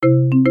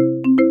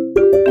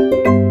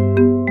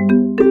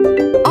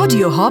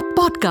Audio Hop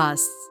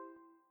Podcasts.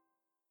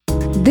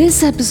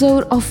 This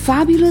episode of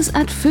Fabulous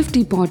at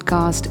 50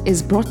 podcast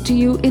is brought to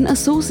you in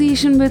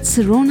association with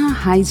Sirona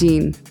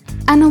Hygiene,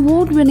 an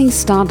award-winning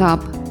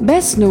startup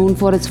best known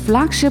for its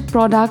flagship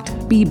product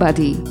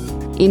P-Buddy,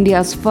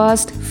 India's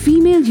first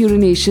female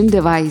urination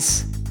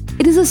device.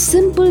 It is a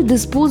simple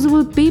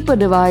disposable paper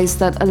device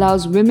that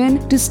allows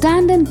women to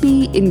stand and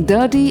pee in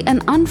dirty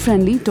and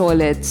unfriendly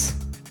toilets.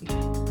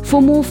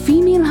 For more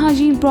female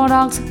hygiene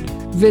products,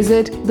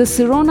 visit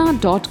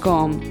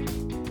thesirona.com.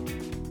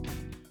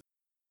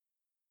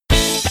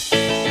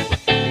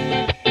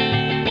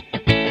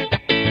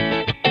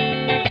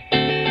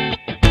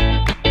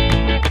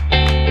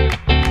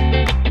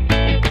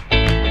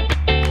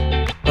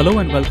 Hello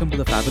and welcome to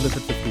the Fabulous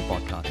at 50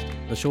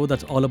 podcast, the show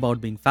that's all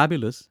about being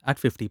fabulous at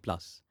 50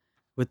 plus.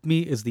 With me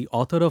is the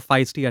author of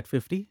Feisty at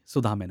 50,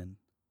 Sudha Menon.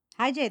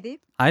 Hi, Jaydeep.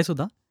 Hi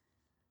Sudha,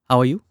 how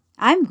are you?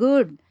 I'm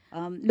good.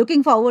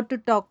 Looking forward to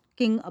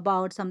talking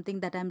about something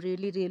that I'm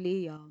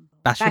really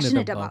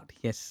passionate about.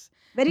 Yes.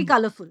 Very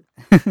colorful.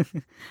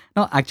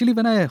 Now, actually,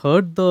 when I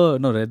heard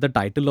read the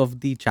title of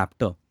the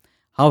chapter,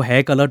 how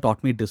hair color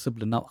taught me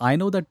discipline. Now, I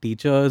know that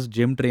teachers,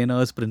 gym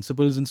trainers,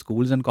 principals in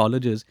schools and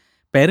colleges,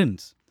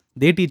 parents,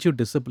 they teach you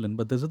discipline.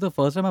 But this is the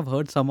first time I've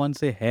heard someone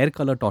say hair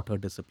color taught her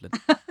discipline.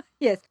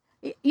 Yes.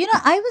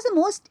 I was the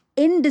most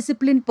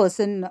indisciplined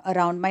person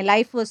around. My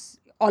life was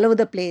all over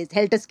the place,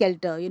 helter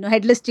skelter,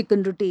 headless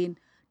chicken routine,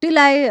 till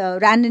I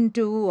ran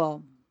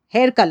into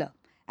hair color.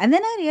 And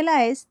then I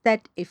realized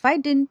that if I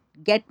didn't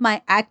get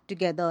my act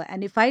together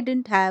and if I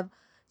didn't have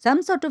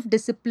some sort of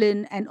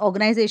discipline and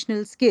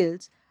organizational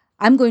skills,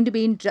 I'm going to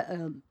be in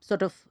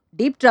sort of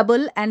deep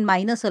trouble and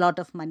minus a lot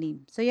of money.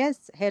 So,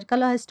 yes, hair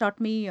color has taught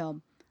me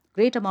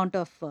great amount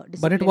of But it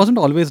discipline. wasn't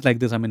always like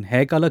this. I mean,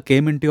 hair color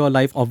came into your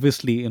life,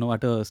 obviously,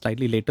 at a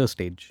slightly later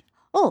stage.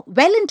 Oh,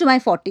 well into my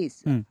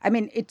 40s. Hmm. I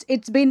mean,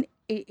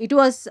 it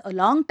was a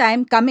long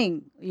time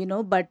coming,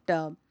 but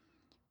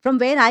from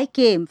where I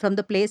came, from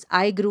the place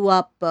I grew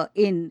up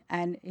in,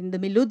 and in the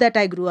milieu that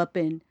I grew up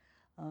in,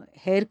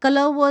 hair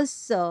color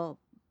was,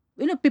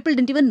 people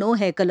didn't even know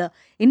hair color.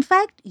 In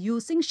fact,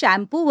 using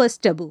shampoo was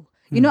taboo.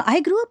 Hmm.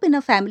 I grew up in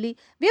a family.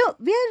 We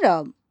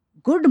are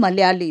good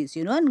Malayalis,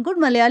 and good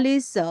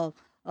Malayalis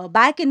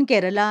back in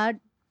Kerala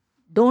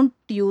don't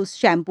use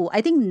shampoo.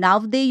 I think now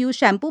they use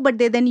shampoo, but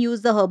they then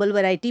use the herbal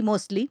variety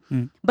mostly.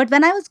 Hmm. But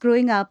when I was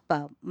growing up,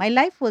 my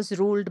life was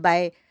ruled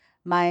by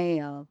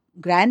my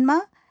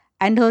grandma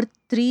and her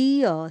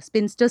three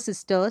spinster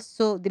sisters.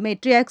 So the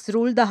matriarchs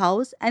ruled the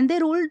house and they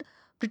ruled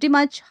pretty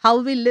much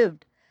how we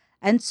lived.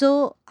 And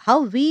so,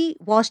 how we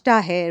washed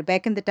our hair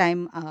back in the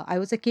time I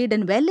was a kid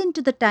and well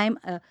into the time,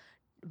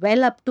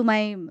 well up to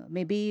my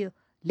maybe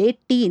late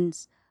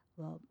teens,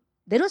 uh,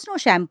 there was no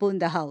shampoo in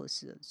the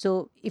house.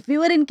 So, if we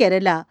were in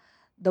Kerala,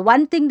 the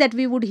one thing that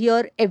we would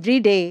hear every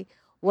day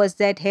was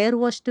that hair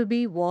was to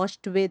be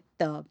washed with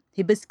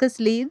hibiscus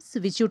leaves,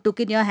 which you took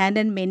in your hand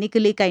and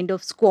manically kind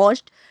of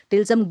squashed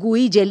till some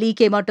gooey jelly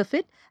came out of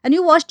it. And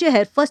you washed your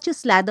hair. First, you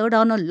slathered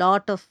on a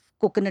lot of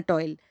coconut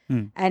oil,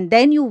 Hmm. and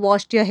then you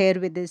washed your hair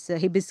with this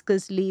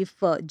hibiscus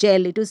leaf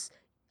gel. It was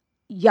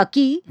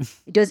yucky,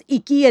 it was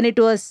icky, and it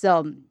was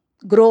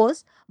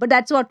gross, but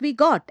that's what we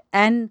got.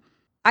 And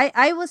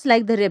I was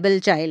like the rebel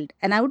child,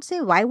 and I would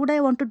say, why would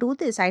I want to do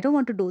this? I don't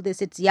want to do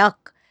this, it's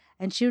yuck.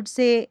 And she would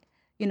say,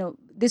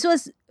 this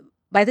was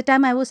by the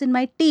time I was in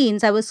my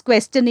teens. I was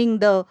questioning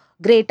the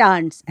great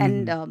aunts,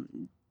 and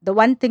Mhm. the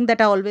one thing that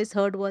I always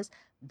heard was,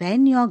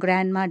 when your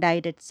grandma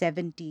died at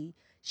 70,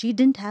 she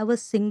didn't have a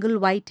single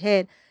white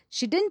hair.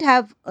 She didn't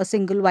have a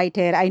single white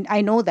hair.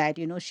 I know that,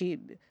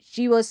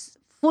 she was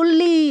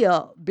fully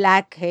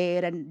black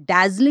hair and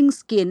dazzling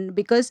skin,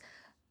 because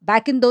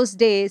back in those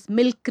days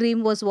milk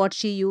cream was what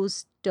she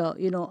used,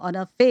 on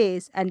her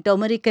face, and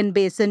turmeric and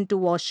basin to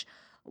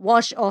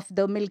wash off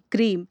the milk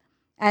cream,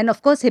 and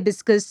of course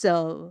hibiscus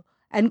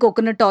and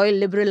coconut oil,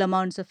 liberal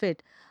amounts of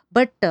it.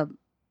 But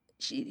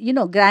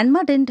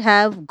grandma didn't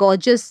have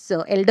gorgeous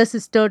elder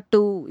sister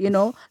to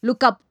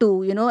look up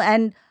to,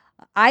 and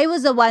I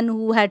was the one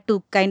who had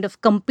to kind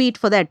of compete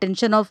for the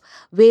attention of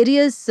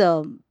various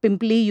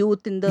pimply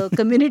youth in the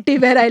community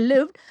where I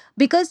lived,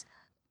 because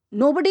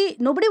nobody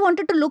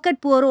wanted to look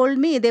at poor old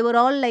me. They were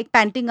all like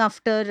panting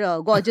after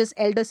gorgeous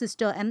elder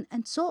sister, and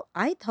so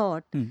I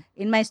thought, Hmm.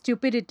 in my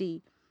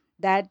stupidity,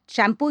 that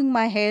shampooing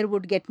my hair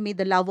would get me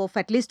the love of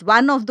at least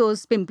one of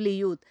those pimply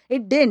youth.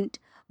 It didn't,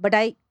 but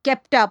I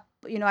kept up.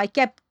 I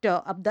kept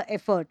up the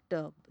effort.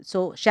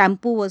 So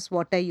shampoo was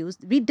what I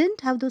used. We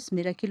didn't have those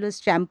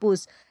miraculous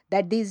shampoos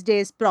that these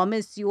days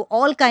promise you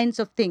all kinds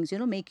of things.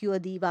 Make you a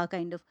diva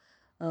kind of.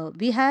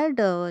 We had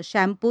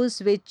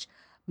shampoos which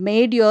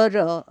made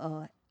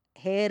your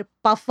hair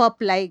puff up,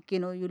 like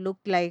you look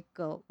like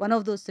one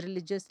of those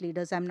religious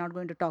leaders I'm not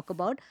going to talk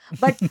about,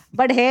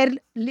 but hair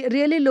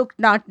really looked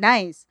not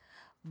nice.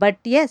 But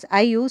yes,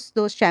 I used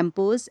those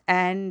shampoos,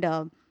 and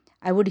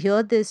I would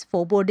hear this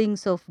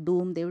forebodings of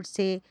doom. They would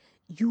say,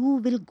 you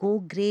will go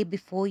gray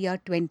before you're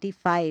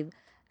 25.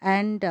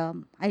 And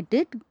I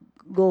did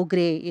go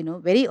gray,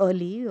 very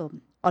early,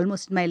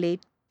 almost my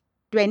late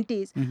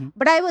 20s, Mm-hmm.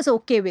 but I was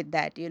okay with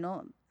that,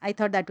 I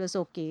thought that was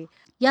okay.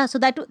 Yeah, so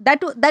that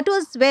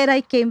was where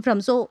I came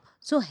from. So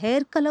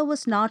hair color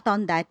was not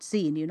on that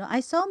scene. I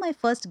saw my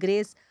first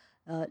grays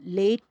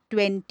late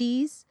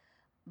 20s.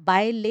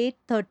 By late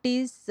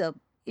 30s,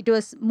 it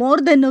was more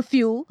than a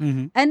few.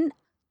 Mm-hmm. And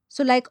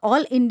so, like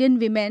all Indian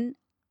women,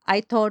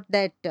 I thought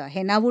that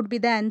henna would be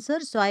the answer.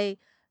 So I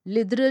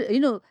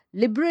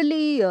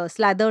liberally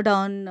slathered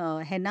on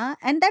henna,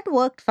 and that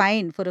worked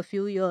fine for a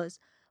few years.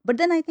 But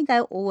then I think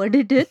I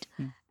overdid it,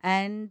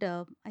 and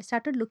I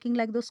started looking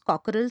like those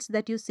cockerels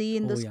that you see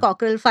in Oh those yeah.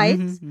 cockerel Mm-hmm.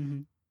 fights. Mm-hmm.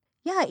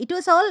 Yeah, it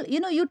was all,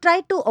 you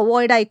try to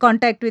avoid eye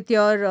contact with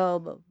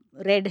your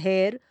red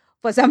hair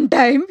for some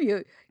time,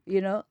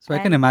 So I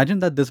can and imagine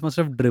that this must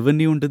have driven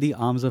you into the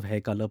arms of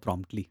hair color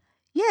promptly.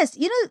 yes,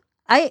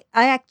 I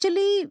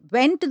actually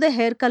went to the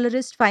hair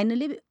colorist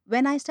finally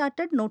when I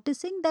started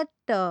noticing that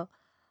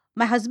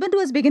my husband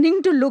was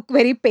beginning to look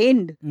very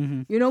pained,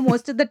 Mm-hmm.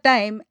 most of the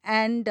time.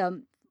 And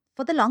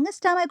for the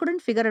longest time, I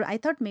couldn't figure it. I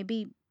thought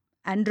maybe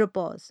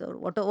andropause or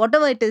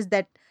whatever it is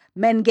that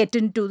men get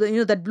into,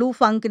 that blue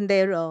funk in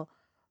their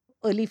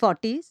early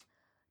 40s,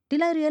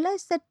 till I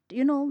realized that,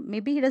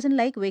 maybe he doesn't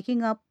like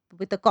waking up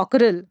with a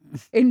cockerel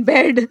in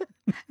bed.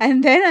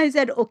 And then I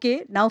said,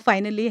 okay, now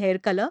finally hair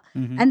color.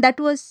 Mm-hmm. And that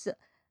was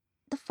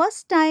the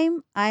first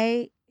time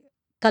I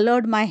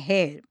colored my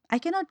hair. I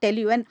cannot tell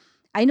you. And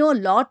I know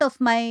a lot of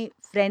my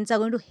friends are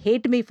going to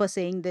hate me for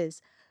saying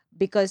this,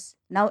 because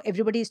now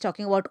everybody is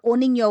talking about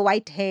owning your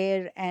white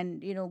hair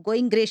and,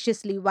 going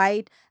graciously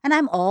white. And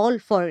I'm all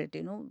for it.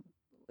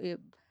 Eh,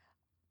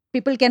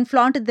 People can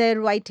flaunt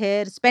their white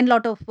hair, spend a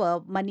lot of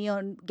money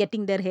on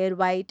getting their hair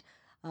white.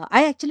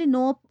 I actually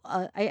know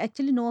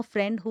a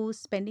friend who's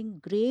spending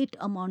great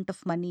amount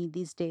of money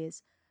these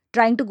days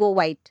trying to go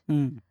white.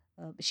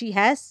 Mm-hmm. She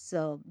has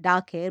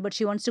dark hair, but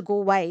she wants to go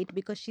white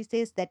because she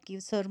says that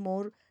gives her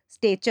more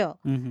stature,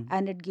 Mm-hmm.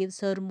 and it gives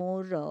her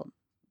more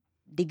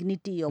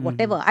dignity or Mm-hmm.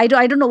 whatever. I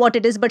don't know what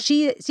it is, but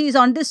she is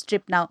on this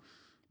trip now.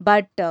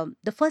 But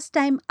the first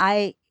time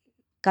I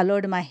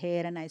colored my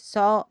hair and I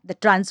saw the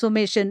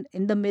transformation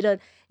in the mirror,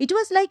 it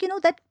was like,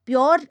 that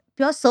pure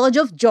surge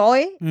of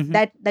joy Mm-hmm.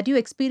 that you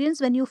experience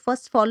when you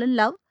first fall in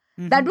love.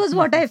 That was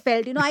what Mm-hmm. I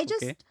felt.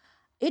 Okay.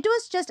 It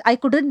was just, I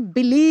couldn't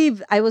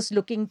believe I was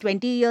looking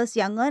 20 years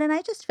younger, and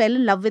I just fell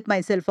in love with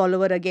myself all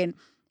over again.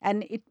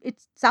 And it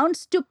sounds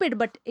stupid,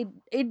 but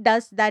it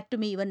does that to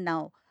me even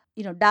now.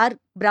 Dark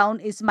brown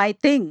is my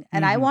thing,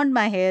 and I Mm-hmm. want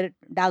my hair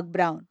dark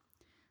brown.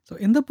 So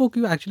in the book,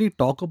 you actually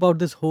talk about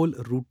this whole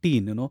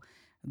routine.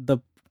 The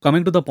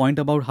coming to the point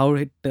about how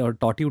it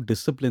taught you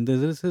discipline.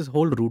 There's this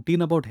whole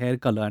routine about hair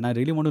color, and I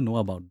really want to know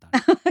about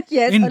that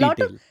Yes, in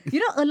detail.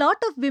 a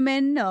lot of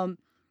women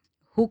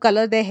who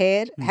color their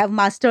hair Hmm. have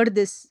mastered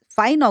this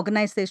fine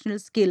organizational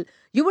skill.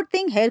 You would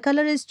think hair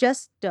color is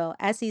just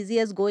as easy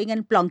as going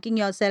and plonking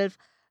yourself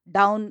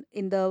down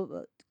in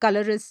the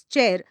colorist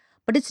chair,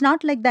 but it's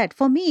not like that.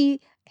 For me,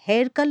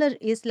 hair color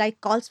is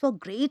like calls for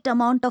great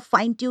amount of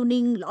fine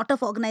tuning, lot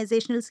of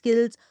organizational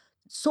skills,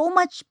 so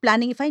much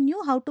planning. If I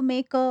knew how to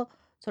make a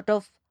sort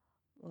of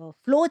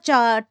flow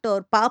chart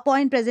or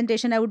PowerPoint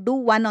presentation, I would do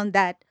one on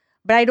that.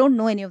 But I don't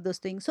know any of those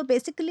things. So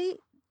basically,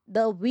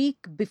 the week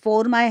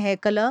before my hair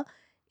color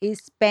is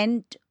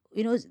spent,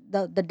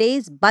 the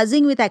days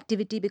buzzing with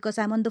activity, because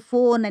I'm on the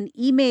phone and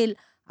email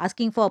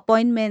asking for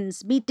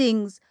appointments,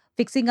 meetings,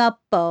 fixing up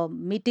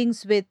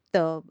meetings with,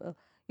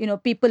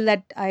 people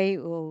that I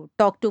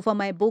talk to for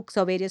my books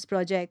or various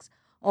projects,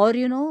 or,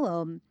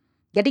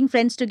 getting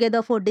friends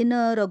together for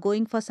dinner or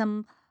going for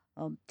some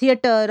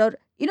theater,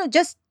 or,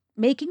 just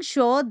making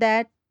sure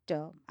that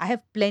I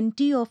have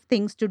plenty of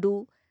things to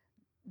do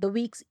the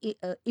weeks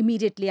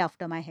immediately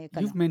after my hair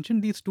You've color.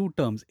 mentioned these two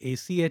terms,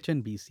 ACH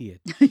and BCH.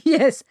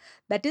 Yes,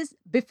 that is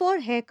before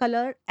hair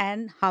color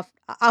and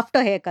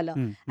after hair color.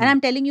 And Mm-hmm. I'm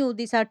telling you,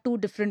 these are two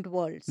different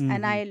worlds. And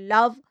Mm-hmm. I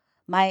love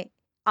my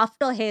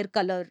after hair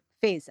color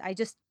phase. I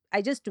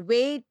just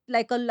wait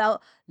like a love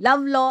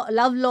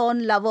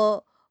lorn lover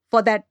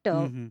for that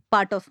Mm-hmm.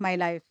 part of my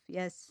life.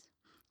 Yes.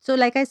 So,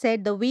 like I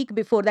said, the week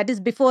before, that is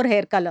before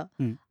hair color,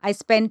 I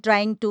spent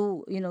trying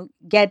to,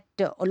 get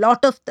a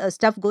lot of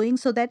stuff going,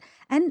 so that,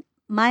 and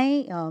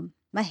my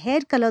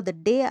hair color, the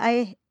day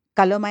I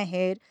color my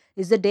hair,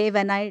 is the day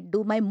when I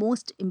do my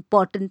most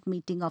important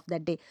meeting of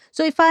that day.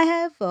 So if I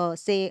have,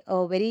 say,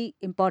 a very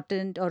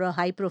important or a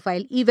high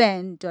profile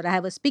event, or I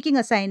have a speaking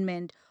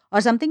assignment,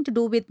 or something to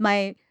do with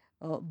my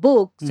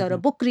books, or a Mm-hmm.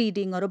 book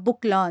reading, or a book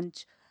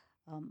launch,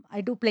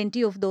 I do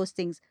plenty of those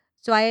things.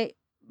 So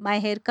my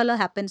hair color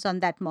happens on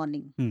that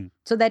morning. Mm-hmm.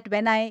 So that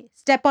when I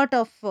step out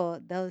of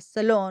the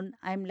salon,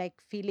 I'm like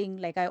feeling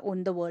like I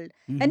own the world.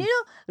 And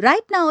Mm-hmm.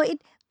 right now,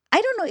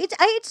 I don't know,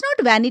 it's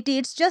not vanity.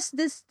 It's just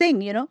this thing,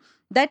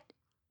 that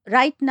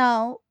right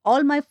now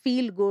all my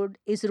feel good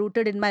is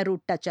rooted in my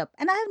root touch up,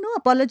 and I have no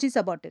apologies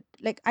about it.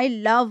 Like, I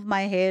love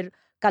my hair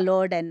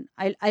colored, and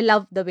I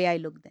love the way I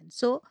look then.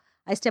 So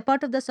I step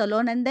out of the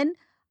salon, and then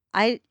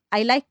I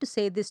like to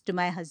say this to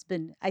my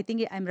husband. I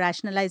think I'm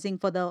rationalizing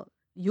for the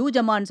huge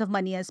amounts of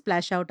money I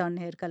splash out on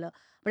hair color,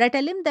 but I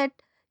tell him that,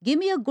 give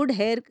me a good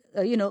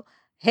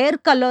hair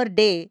color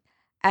day,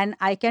 and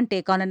I can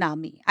take on an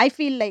army. I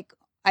feel like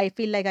I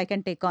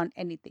can take on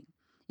anything.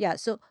 Yeah.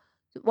 So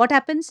what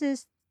happens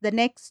is, the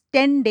next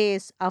 10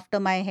 days after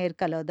my hair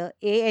color, the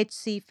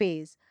AHC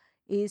phase,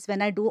 is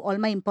when I do all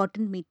my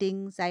important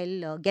meetings.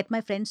 I'll get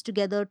my friends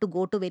together to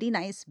go to very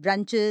nice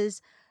brunches.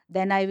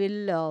 Then I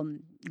will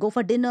go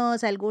for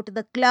dinners. I'll go to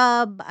the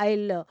club.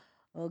 I'll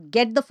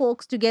get the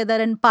folks together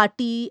and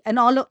party and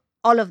all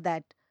of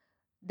that.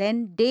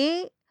 Then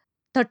day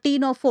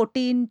 13 or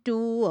 14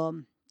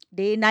 to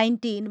day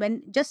 19,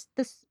 when just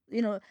this,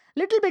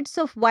 little bits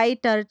of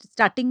white are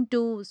starting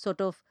to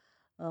sort of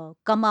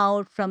come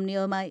out from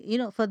near my,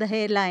 for the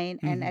hairline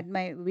and Hmm. at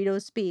my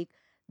widow's peak.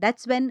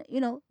 That's when,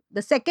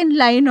 the second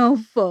line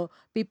of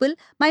people,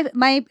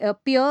 my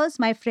peers,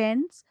 my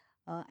friends,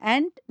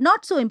 and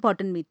not so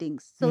important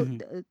meetings. So Hmm.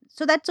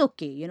 so that's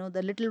okay.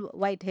 The little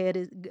white hair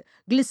is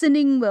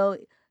glistening,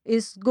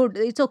 is good.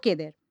 It's okay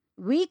there.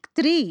 Week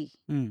 3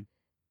 Hmm.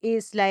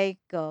 is like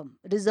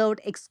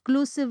reserved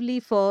exclusively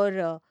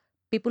for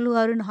people who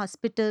are in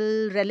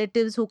hospital,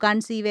 relatives who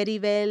can't see very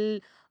well,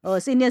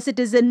 senior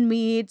citizen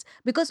meets,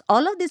 because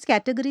all of these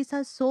categories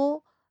are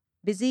so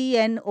busy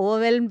and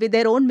overwhelmed with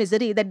their own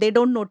misery that they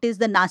don't notice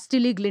the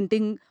nastily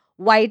glinting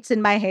whites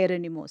in my hair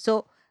anymore.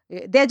 So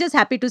they're just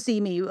happy to see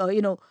me.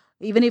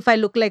 Even if I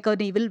look like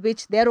an evil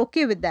witch, they're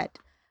okay with that.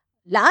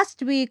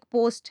 Last week,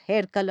 post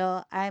hair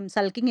color, I'm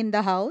sulking in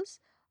the house,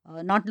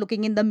 not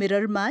looking in the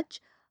mirror much.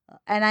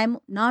 And I'm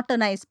not a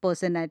nice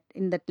person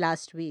in that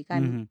last week.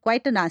 I'm Hmm.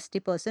 quite a nasty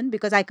person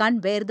because I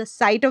can't bear the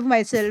sight of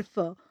myself,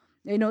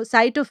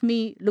 sight of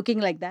me looking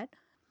like that.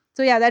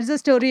 So, yeah, that's the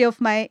story of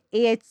my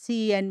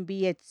AHC and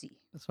BHC.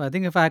 So I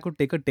think if I could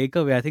take a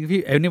takeaway, I think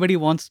if anybody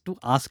wants to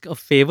ask a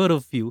favor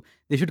of you,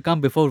 they should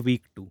come before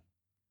week 2.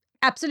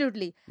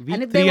 Absolutely. And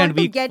Week if they 3 and want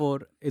to week get, 4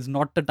 is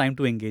not the time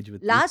to engage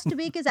with you. last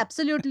week is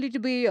absolutely to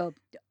be,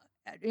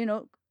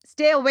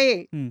 stay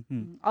away.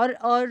 Hmm.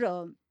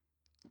 Or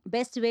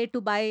best way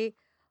to buy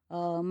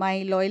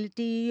my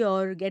loyalty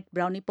or get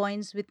brownie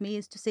points with me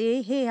is to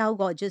say, hey, how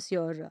gorgeous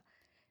your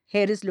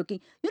hair is looking.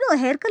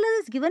 Hair color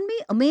has given me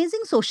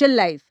amazing social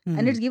life,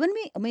 and Hmm. it's given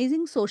me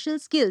amazing social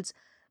skills,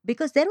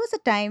 because there was a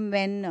time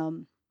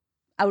when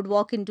I would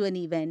walk into an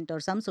event or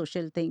some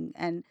social thing,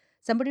 and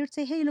somebody would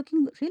say, hey, you're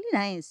looking really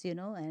nice,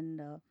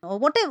 and or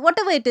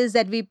whatever it is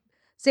that we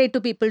say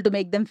to people to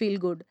make them feel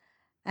good.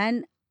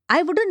 And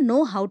I wouldn't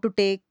know how to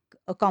take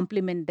a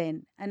compliment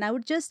then. And I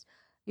would just,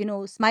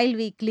 smile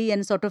weakly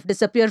and sort of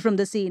disappear from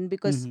the scene,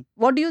 because Hmm.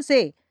 what do you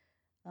say?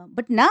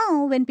 But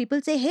now when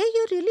people say, hey,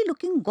 you're really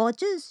looking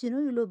gorgeous,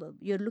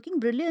 you're looking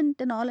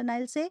brilliant and all, and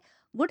I'll say,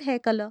 good hair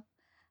color.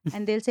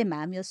 And they'll say,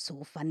 ma'am, you're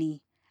so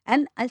funny.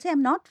 And I'll say,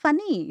 I'm not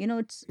funny.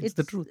 It's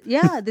the truth.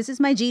 Yeah, this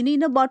is my genie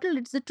in a bottle.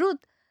 It's the truth.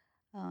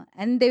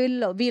 And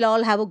we'll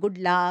all have a good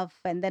laugh,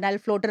 and then I'll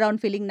float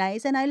around feeling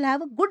nice, and I'll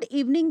have a good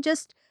evening,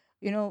 just,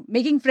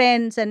 making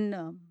friends and,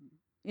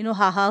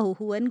 ha ha hoo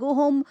hoo, and go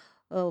home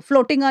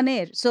floating on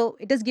air. So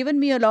it has given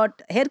me a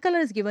lot. Hair color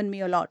has given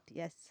me a lot.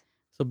 Yes.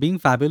 So being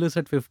fabulous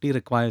at 50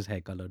 requires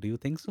hair color. Do you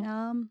think so?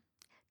 Um,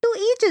 to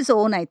each his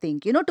own, I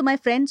think. To my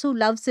friends who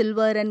love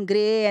silver and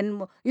gray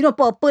and,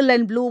 purple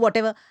and blue,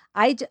 whatever,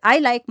 I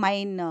like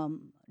mine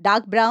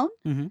dark brown.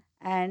 Hmm.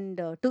 And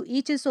to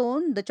each his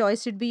own, the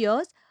choice should be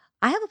yours.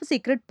 I have a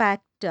secret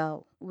pact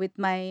with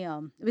my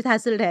with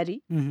Hassel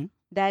Harry, Hmm.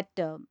 that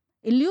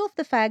in lieu of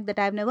the fact that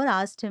I've never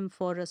asked him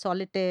for a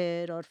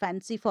solitaire or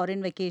fancy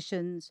foreign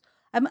vacations,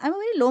 I'm a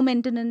very low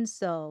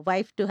maintenance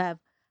wife to have.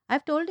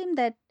 I've told him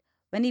that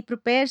when he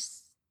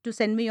prepares to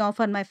send me off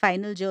on my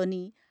final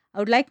journey, I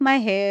would like my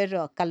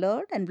hair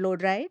colored and blow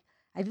dried.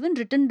 I've even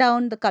written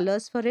down the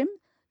colors for him.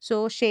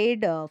 So,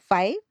 shade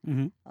 5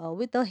 Hmm.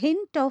 with a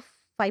hint of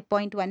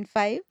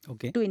 5.15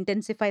 Okay. to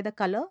intensify the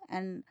color,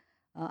 and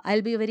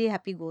I'll be a very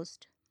happy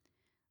ghost.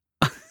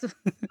 So,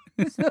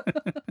 so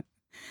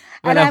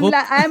Well, and I hope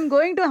I'm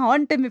going to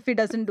haunt him if he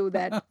doesn't do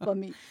that for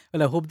me.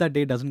 well, I hope that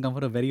day doesn't come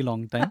for a very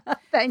long time.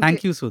 Thank you.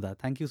 Thank you, Sudha.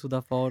 Thank you,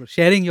 Sudha, for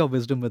sharing your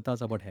wisdom with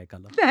us about hair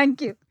color.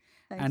 Thank you.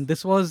 Thanks. And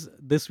this was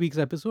this week's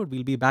episode.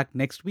 We'll be back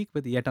next week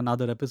with yet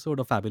another episode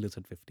of Fabulous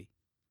at 50.